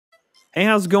Hey,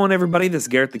 how's it going, everybody? This is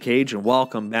Garrett the Cage, and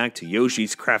welcome back to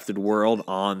Yoshi's Crafted World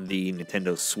on the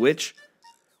Nintendo Switch.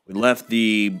 We left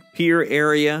the pier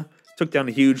area, took down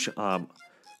a huge,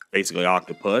 basically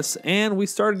octopus, and we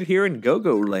started here in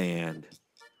Go-Go Land.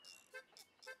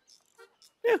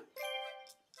 Yeah,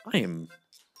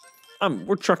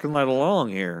 we're trucking right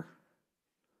along here.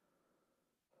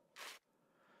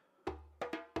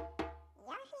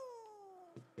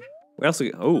 We also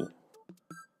get, oh!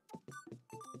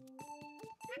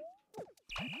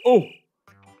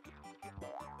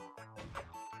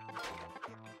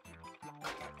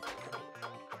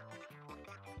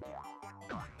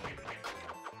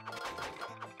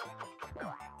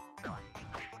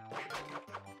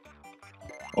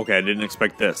 Okay, I didn't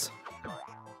expect this.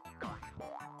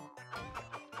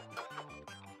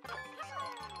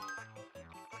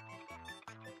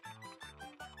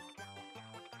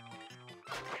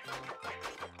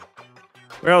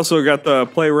 We also got to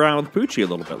play around with Poochie a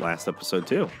little bit last episode,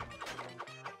 too.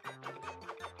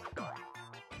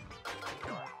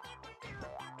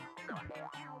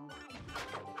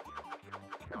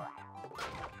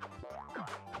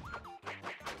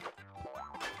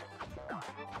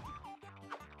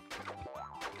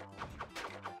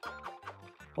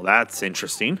 Well, that's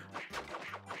interesting.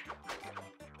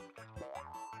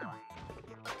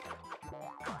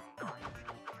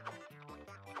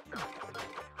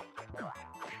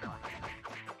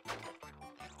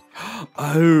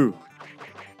 Oh.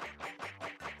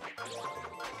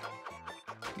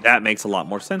 That makes a lot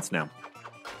more sense now.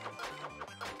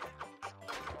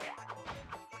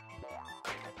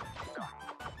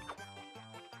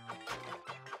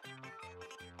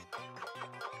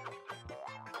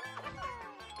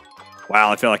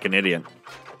 Wow, I feel like an idiot.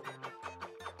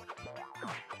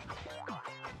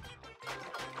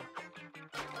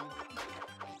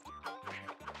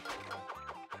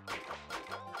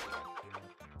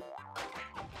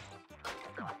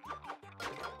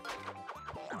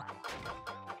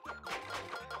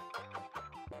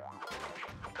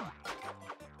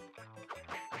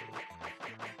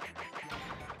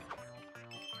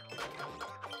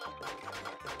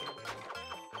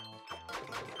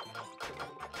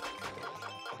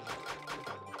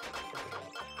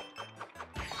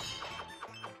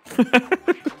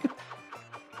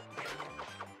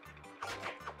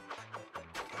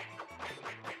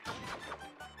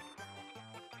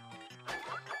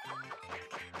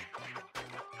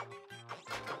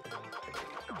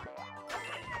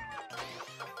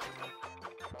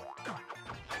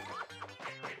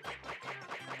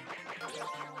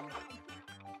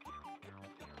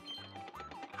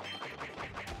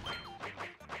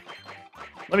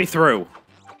 Let me through.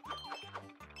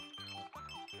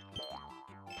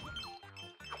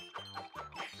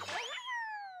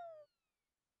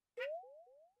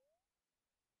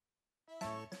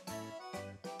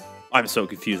 I'm so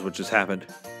confused what just happened.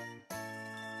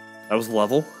 That was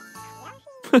level?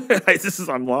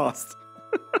 I'm lost.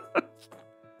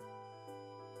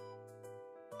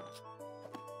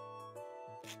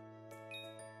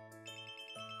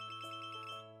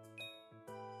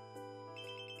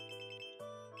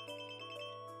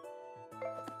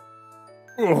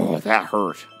 Oh, that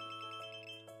hurt.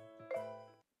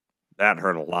 That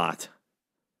hurt a lot.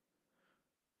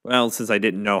 Well, since I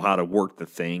didn't know how to work the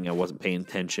thing, I wasn't paying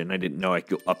attention. I didn't know I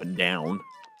could go up and down.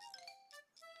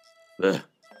 Ugh.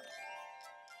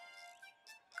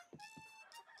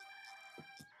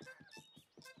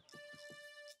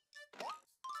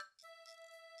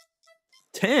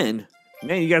 $10?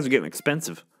 Man, you guys are getting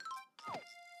expensive.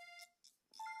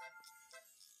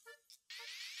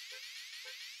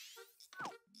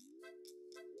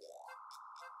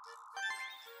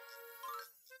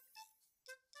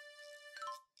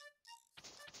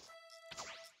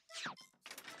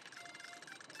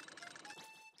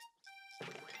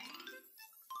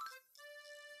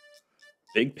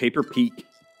 Big Paper Peak.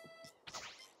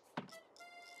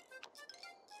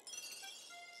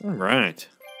 All right.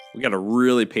 We got to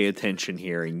really pay attention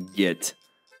here and get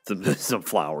some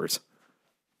flowers.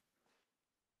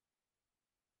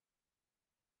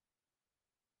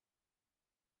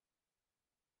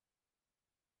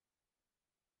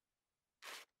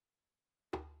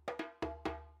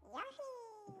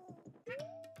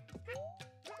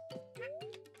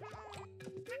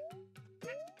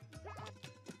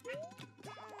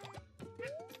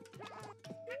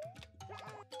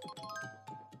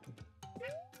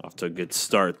 Off to a good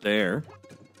start there.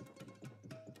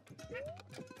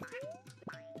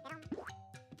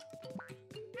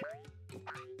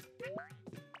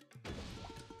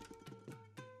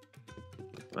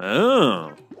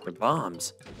 Oh, they're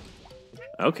bombs.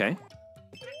 Okay.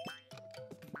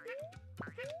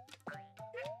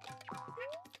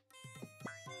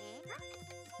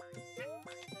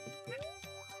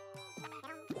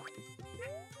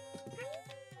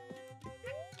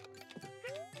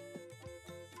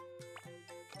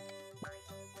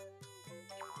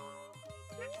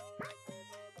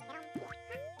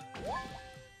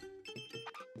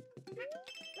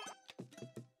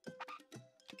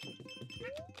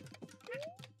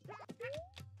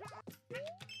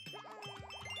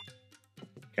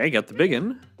 Okay, got the big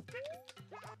one.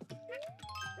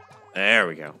 There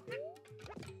we go.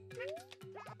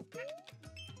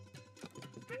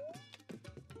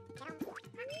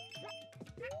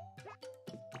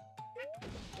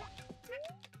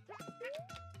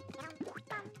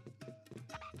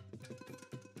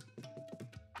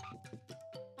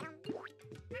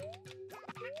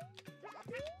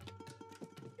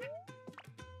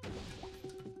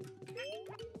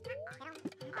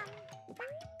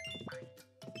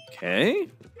 Okay.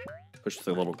 Push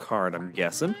the little card, I'm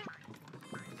guessing.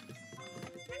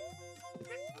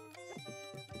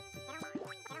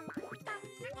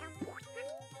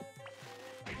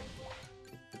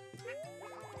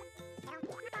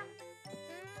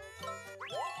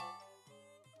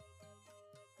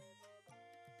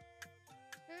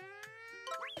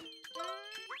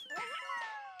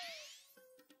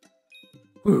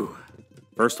 Whew.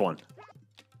 First one.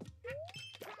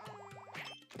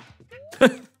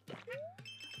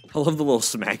 I love the little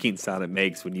smacking sound it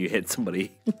makes when you hit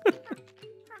somebody.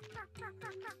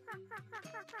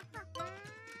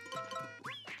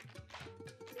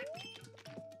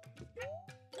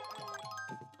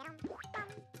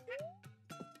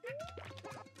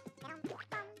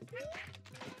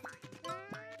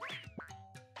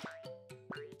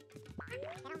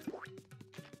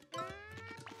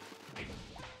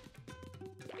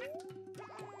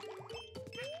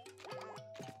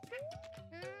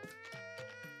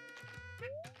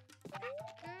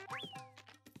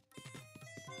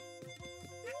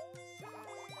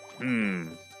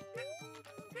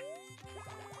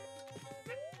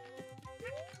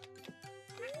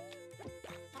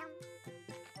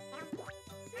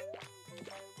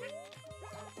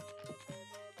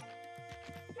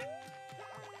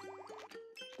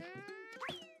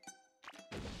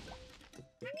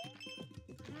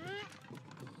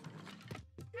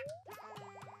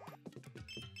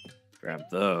 Grab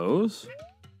those.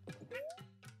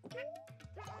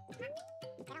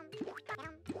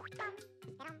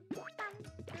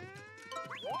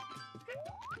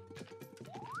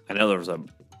 I know there was a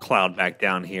cloud back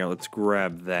down here. Let's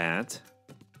grab that.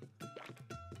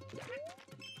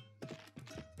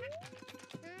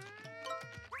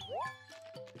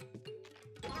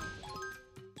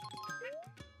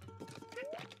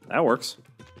 That works.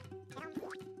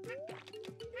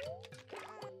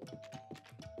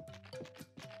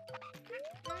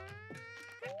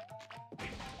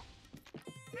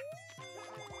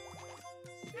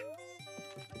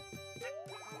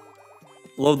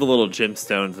 Love the little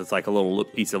gemstones. It's like a little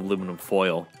piece of aluminum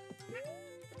foil.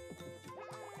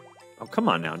 Oh, come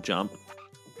on now, jump.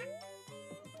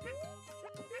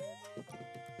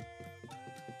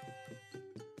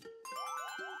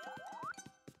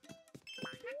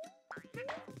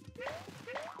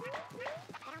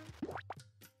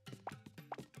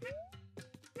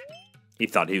 He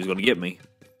thought he was going to get me.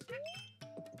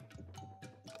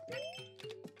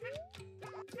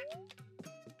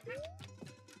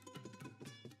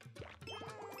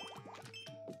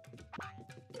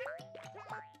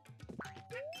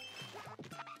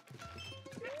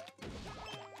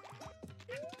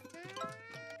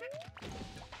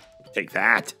 Take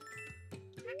that.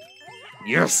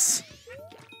 Yes.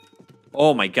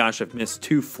 Oh my gosh, I've missed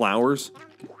 2 flowers.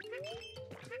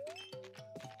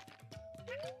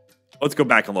 Let's go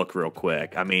back and look real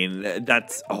quick. I mean,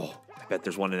 that's... Oh, I bet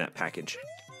there's one in that package.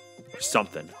 Or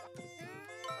something.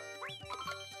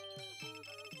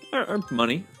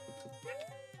 Money.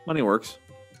 Money works.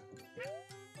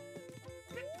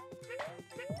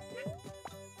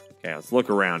 Okay, let's look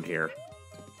around here.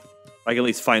 If I can at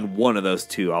least find one of those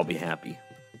 2, I'll be happy.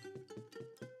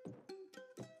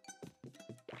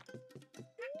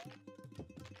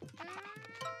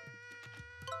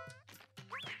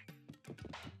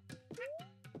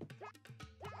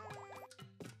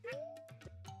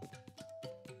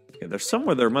 Okay, there's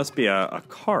somewhere there must be a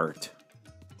cart.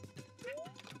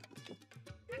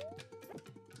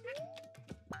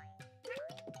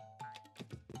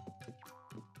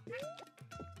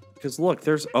 Because look,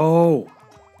 there's... Oh!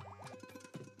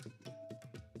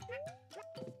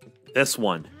 This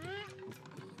one.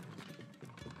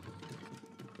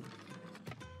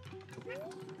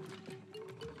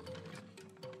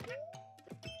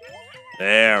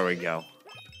 There we go.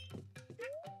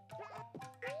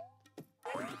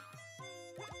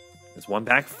 Is one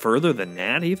back further than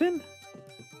that, even?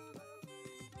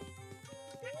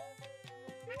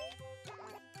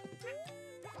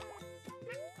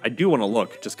 I do want to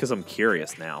look, just because I'm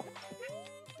curious now.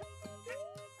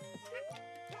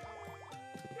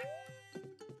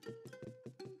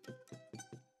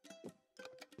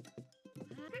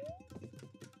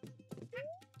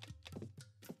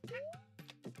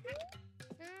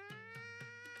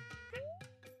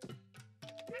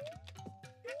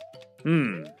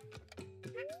 Hmm.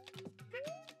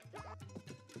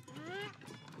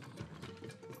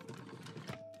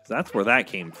 That's where that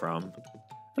came from.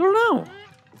 I don't know.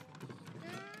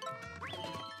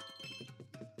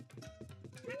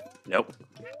 Nope.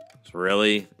 Was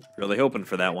really hoping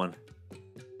for that one.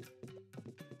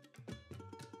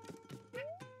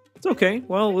 It's okay.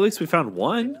 Well, at least we found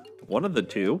one. One of the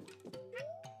two.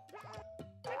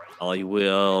 I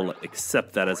will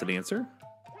accept that as an answer.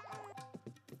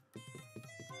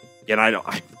 And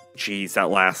jeez, that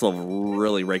last level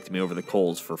really raked me over the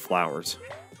coals for flowers.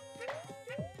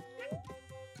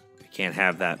 I can't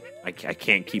have that. I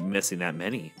can't keep missing that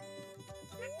many.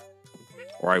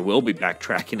 Or I will be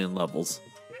backtracking in levels.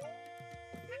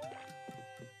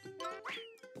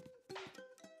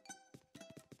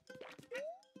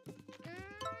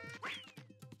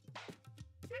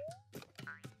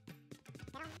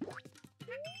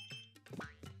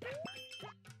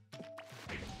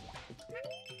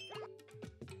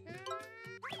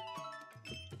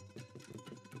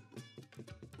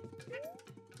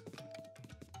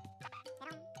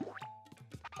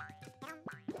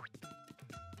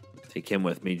 Take him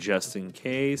with me just in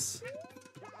case.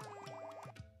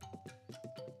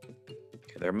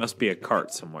 Okay, there must be a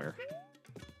cart somewhere.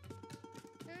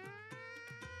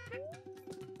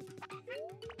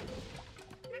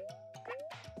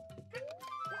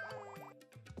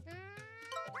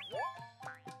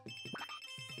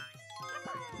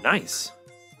 Nice.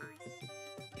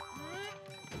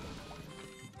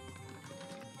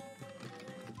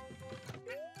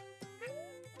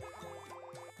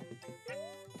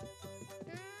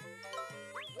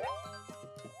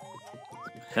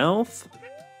 Health.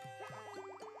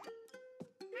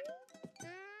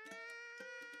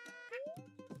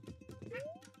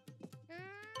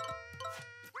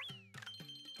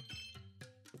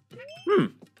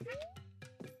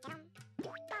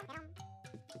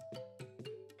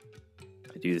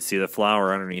 I do see the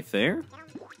flower underneath there.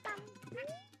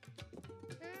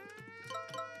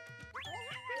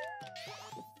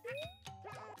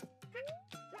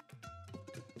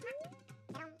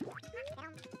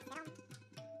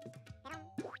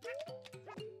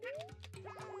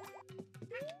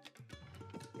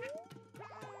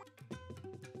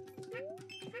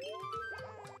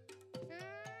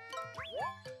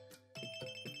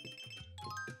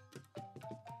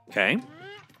 Okay.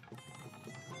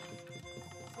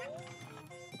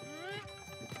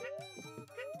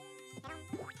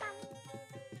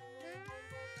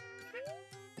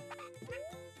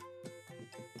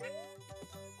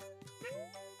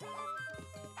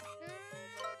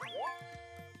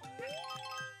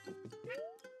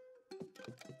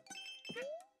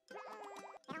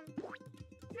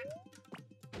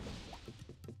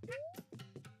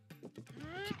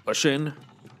 Keep pushing.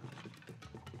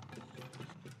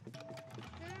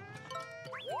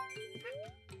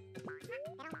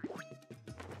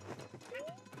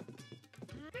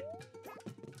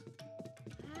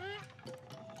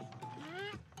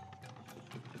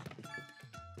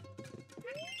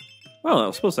 Well, that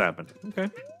was supposed to happen. Okay.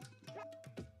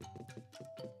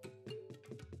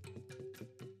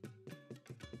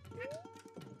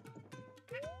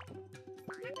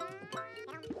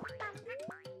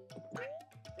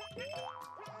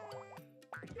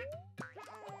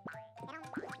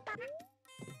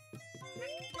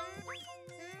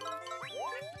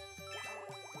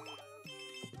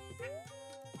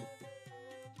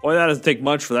 Boy, that doesn't take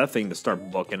much for that thing to start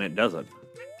booking it, does it?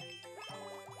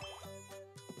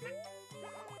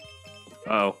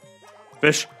 Uh-oh.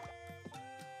 Fish.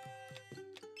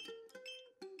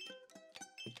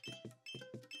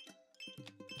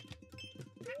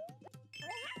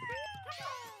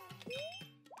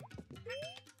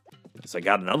 Guess I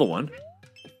got another one.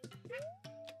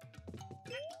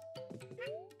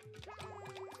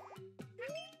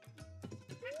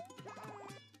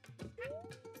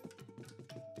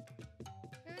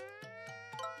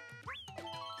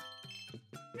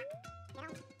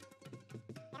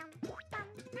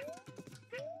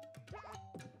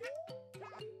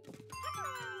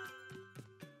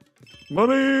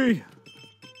 Money!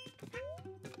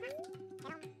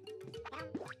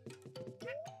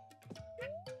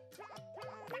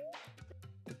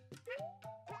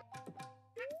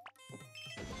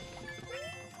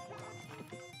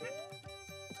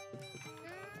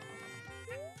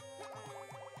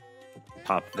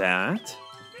 Pop that.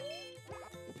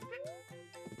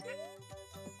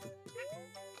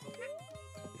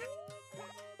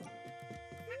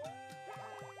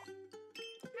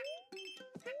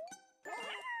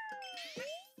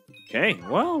 Okay,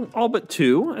 well, all but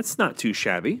two. That's not too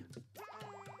shabby.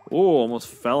 Oh, almost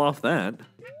fell off that.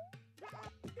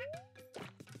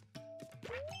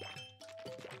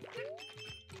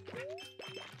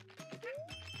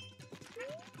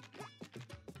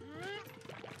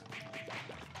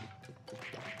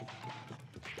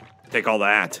 Take all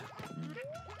that.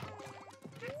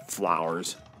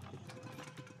 Flowers.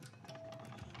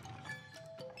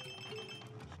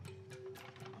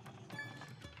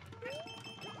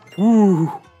 Woo!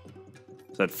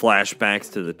 Is that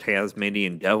flashbacks to the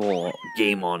Tasmanian Devil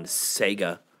game on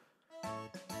Sega?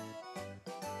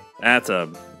 That's a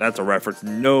reference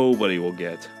nobody will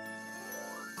get.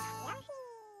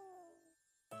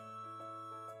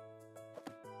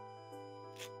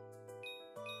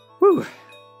 Whew.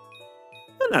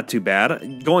 Not too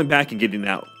bad. Going back and getting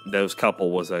those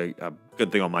couple was a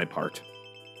good thing on my part.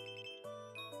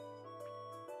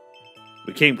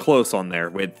 We came close on there.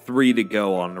 We had 3 to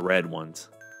go on the red ones.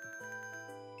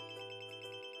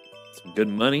 Some good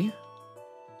money.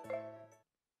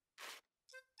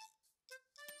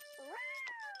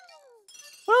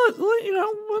 Well, you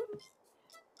know.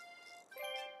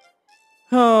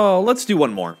 Oh, let's do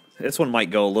one more. This one might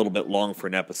go a little bit long for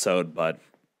an episode, but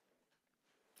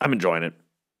I'm enjoying it.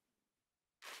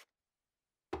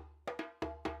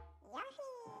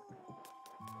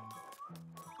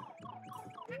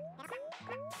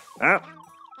 Ah,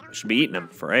 I should be eating them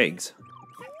for eggs.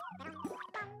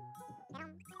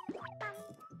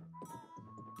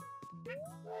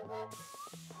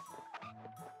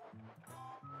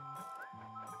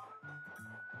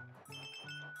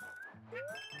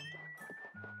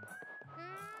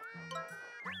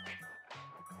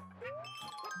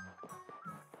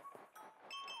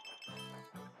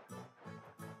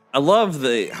 I love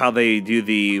how they do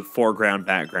the foreground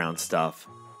background stuff.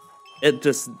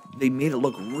 They made it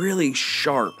look really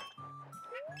sharp.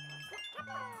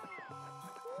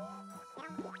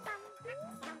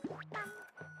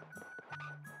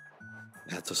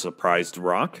 That's a surprised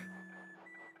rock.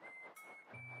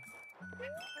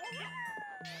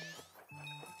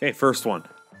 Okay, first one.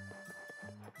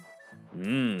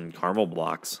 Caramel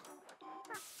blocks.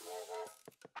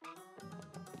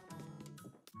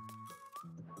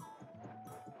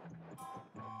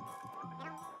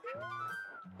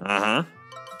 Uh-huh.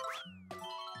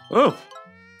 Oh,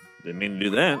 didn't mean to do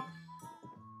that.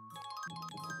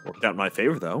 Worked out in my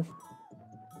favor, though.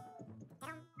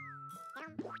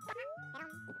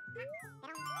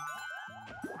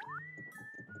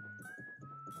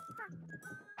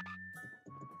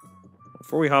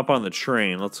 Before we hop on the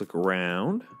train, let's look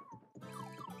around.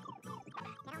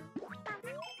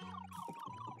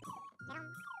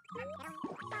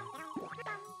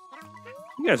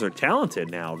 You guys are talented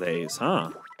nowadays,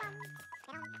 huh?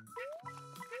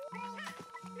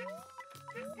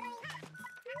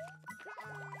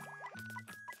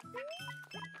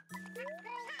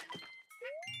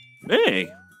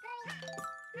 Hey.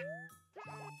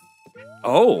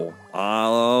 Oh.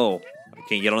 I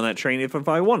can't get on that train if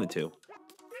I wanted to.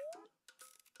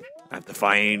 I have to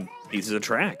find pieces of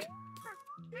track.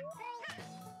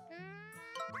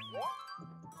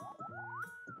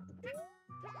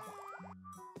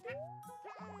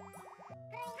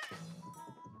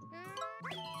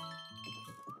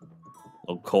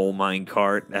 Little coal mine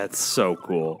cart. That's so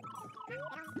cool.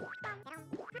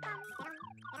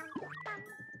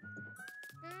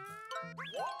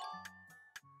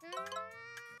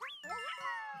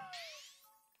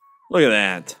 Look at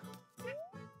that.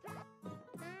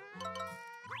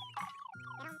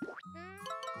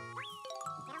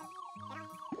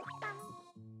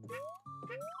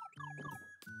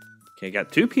 Okay,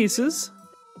 got 2 pieces.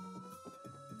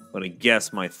 I'm gonna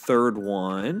guess my third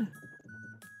one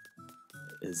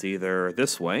is either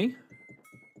this way.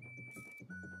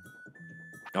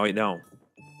 Oh, wait, no.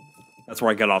 That's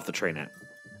where I got off the train at.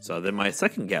 So then my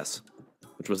second guess,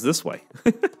 which was this way.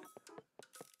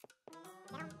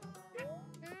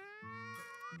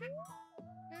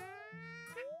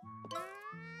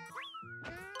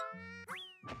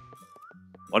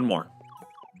 One more.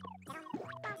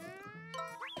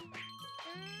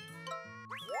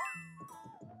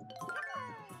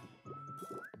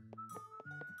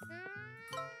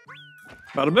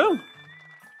 Bada boom.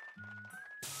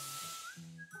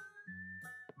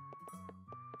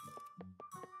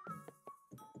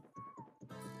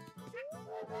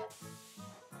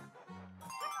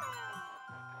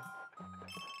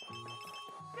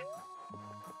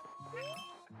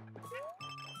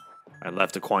 I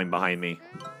left a coin behind me.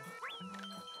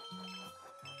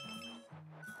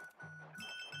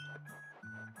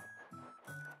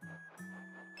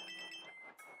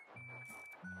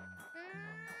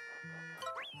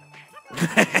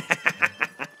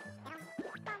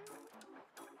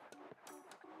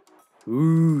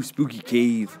 Ooh, spooky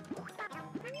cave.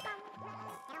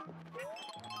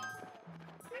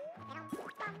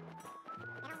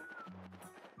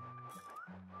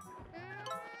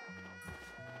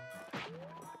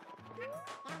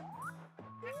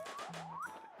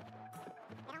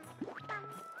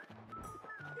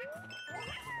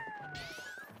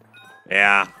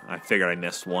 Yeah, I figured I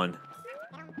missed one.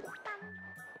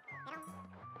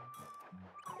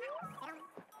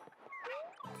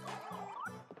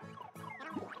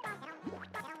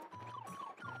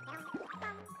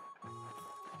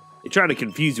 They try to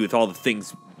confuse you with all the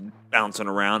things bouncing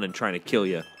around and trying to kill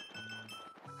you.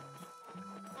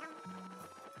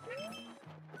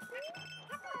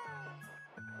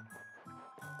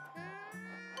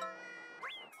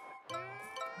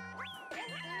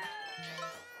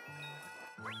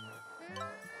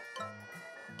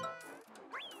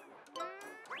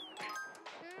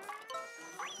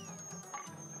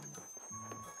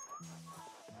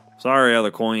 Sorry, other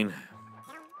coin.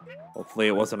 Hopefully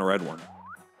it wasn't a red one.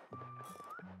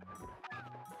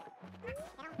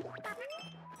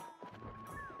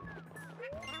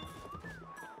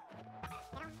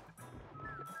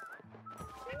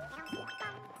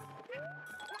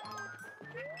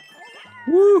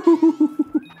 Woo!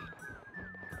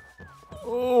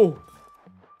 Oh!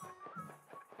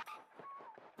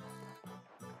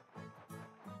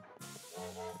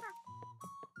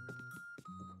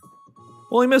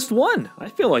 Well, he missed one. I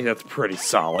feel like that's pretty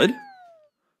solid.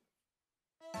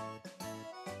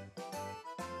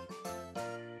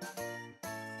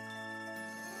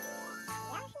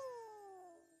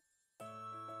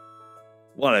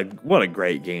 What a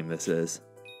great game this is.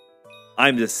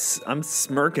 I'm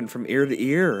smirking from ear to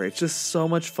ear. It's just so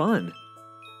much fun.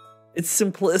 It's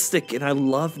simplistic, and I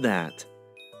love that.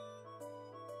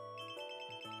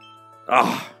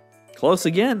 Ah, close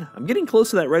again. I'm getting close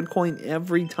to that red coin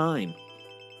every time.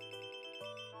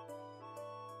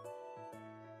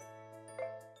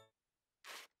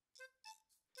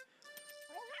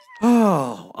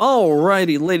 Oh,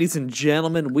 alrighty, ladies and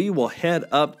gentlemen, we will head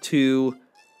up to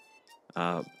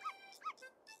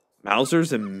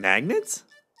Mousers and Magnets?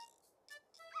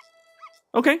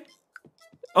 Okay.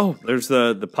 Oh, there's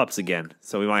the pups again.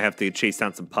 So we might have to chase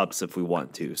down some pups if we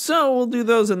want to. So we'll do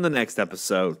those in the next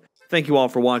episode. Thank you all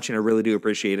for watching. I really do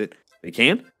appreciate it. If you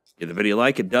can, give the video a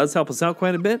like. It does help us out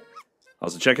quite a bit.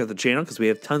 Also, check out the channel because we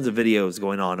have tons of videos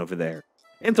going on over there.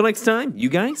 Until next time, you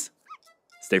guys,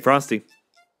 stay frosty.